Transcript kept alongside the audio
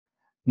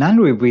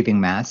Non-rebreathing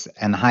masks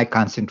and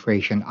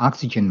high-concentration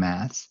oxygen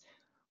masks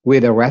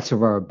with a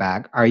reservoir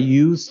bag are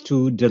used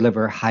to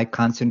deliver high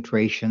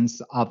concentrations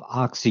of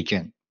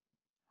oxygen.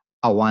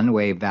 A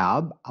one-way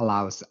valve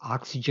allows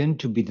oxygen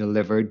to be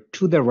delivered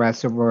to the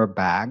reservoir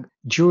bag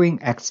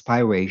during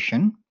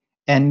expiration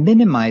and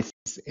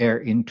minimizes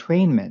air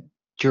entrainment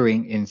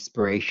during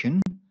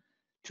inspiration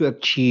to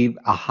achieve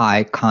a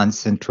high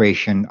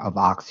concentration of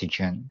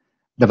oxygen.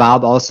 The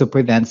valve also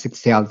prevents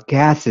exhaled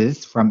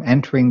gases from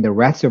entering the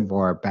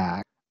reservoir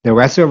bag. The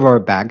reservoir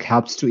bag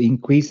helps to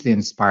increase the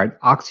inspired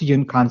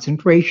oxygen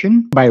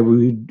concentration by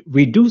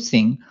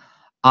reducing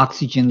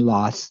oxygen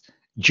loss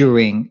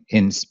during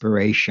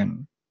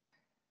inspiration.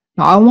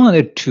 Now, I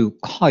wanted to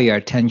call your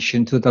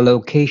attention to the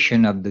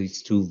location of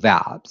these two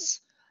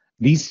valves.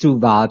 These two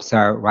valves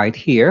are right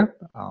here.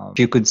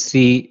 You could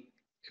see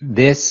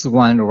this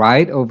one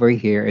right over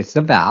here is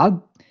a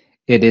valve.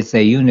 It is a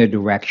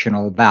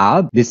unidirectional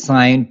valve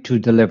designed to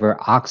deliver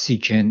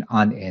oxygen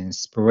on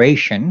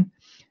inspiration,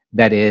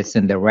 that is,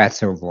 in the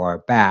reservoir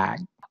bag.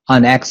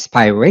 On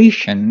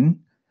expiration,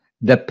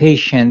 the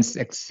patient's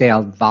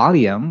exhaled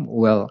volume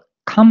will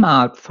come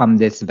out from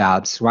these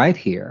valves right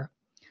here,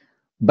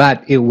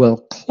 but it will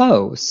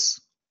close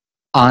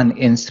on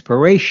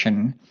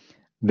inspiration,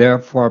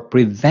 therefore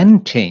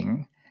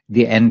preventing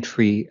the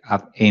entry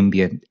of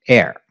ambient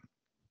air.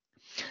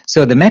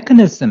 So the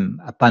mechanism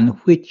upon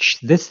which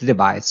this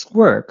device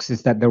works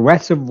is that the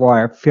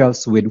reservoir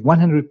fills with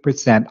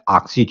 100%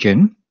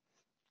 oxygen.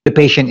 The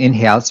patient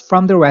inhales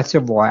from the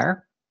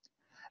reservoir.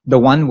 The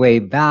one-way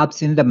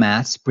valves in the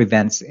mask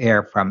prevents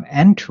air from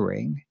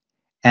entering,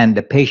 and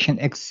the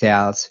patient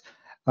exhales,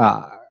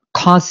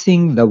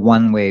 causing the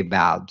one-way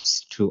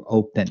valves to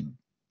open.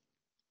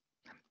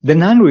 The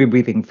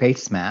non-rebreathing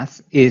face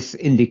mask is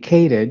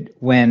indicated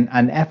when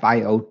an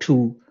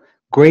FiO2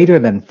 greater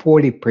than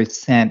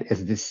 40%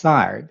 is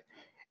desired,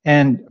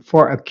 and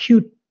for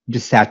acute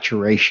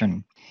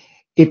desaturation,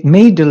 it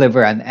may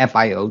deliver an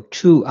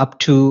FiO2 up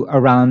to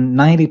around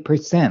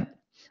 90%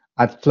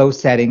 at flow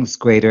settings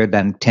greater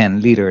than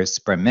 10 liters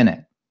per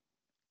minute.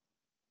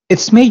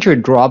 Its major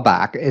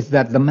drawback is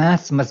that the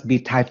mask must be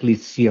tightly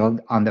sealed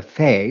on the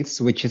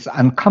face, which is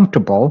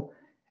uncomfortable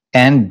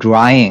and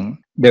drying.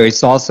 There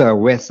is also a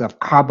risk of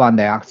carbon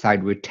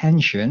dioxide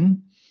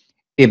retention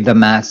if the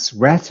mask's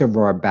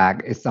reservoir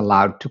bag is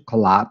allowed to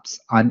collapse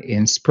on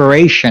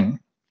inspiration.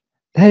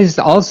 That is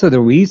also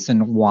the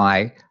reason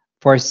why,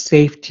 for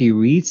safety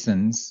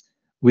reasons,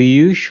 we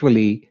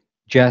usually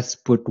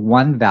just put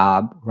one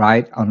valve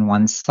right on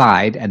one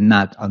side and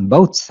not on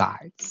both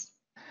sides.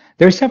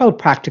 There are several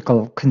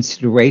practical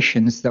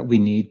considerations that we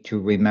need to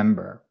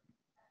remember.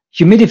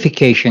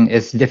 Humidification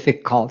is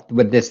difficult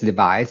with this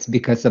device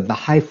because of the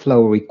high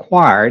flow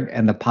required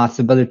and the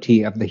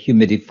possibility of the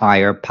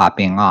humidifier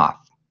popping off.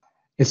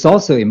 It's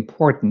also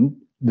important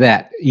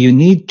that you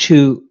need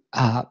to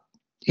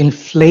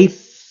inflate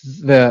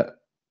the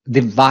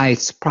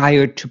device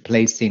prior to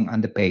placing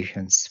on the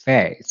patient's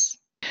face.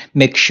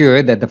 Make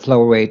sure that the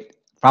flow rate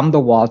from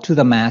the wall to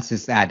the mask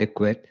is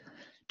adequate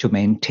to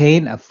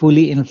maintain a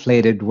fully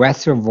inflated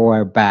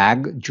reservoir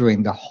bag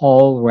during the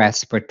whole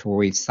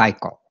respiratory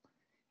cycle,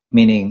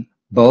 meaning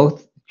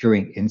both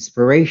during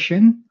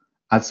inspiration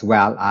as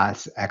well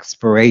as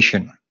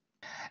expiration.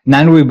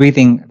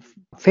 Non-rebreathing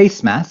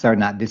face masks are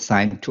not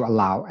designed to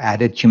allow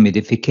added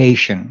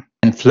humidification,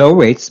 and flow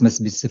rates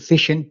must be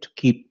sufficient to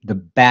keep the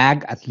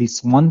bag at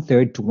least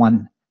 1/3 to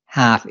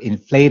 1/2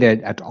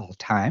 inflated at all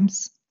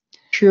times.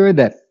 Ensure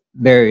that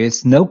there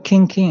is no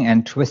kinking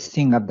and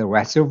twisting of the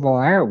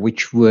reservoir,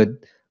 which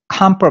would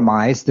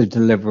compromise the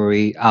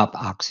delivery of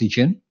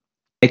oxygen.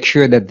 Make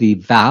sure that the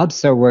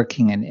valves are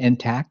working and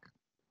intact.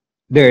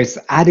 There is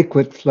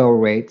adequate flow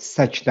rate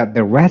such that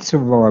the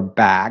reservoir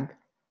bag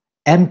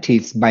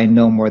empties by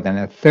no more than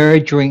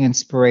 1/3 during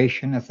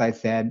inspiration, as I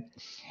said.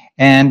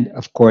 And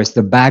of course,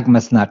 the bag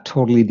must not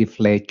totally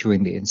deflate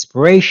during the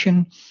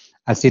inspiration,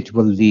 as it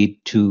will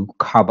lead to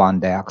carbon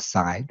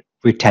dioxide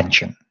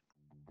retention.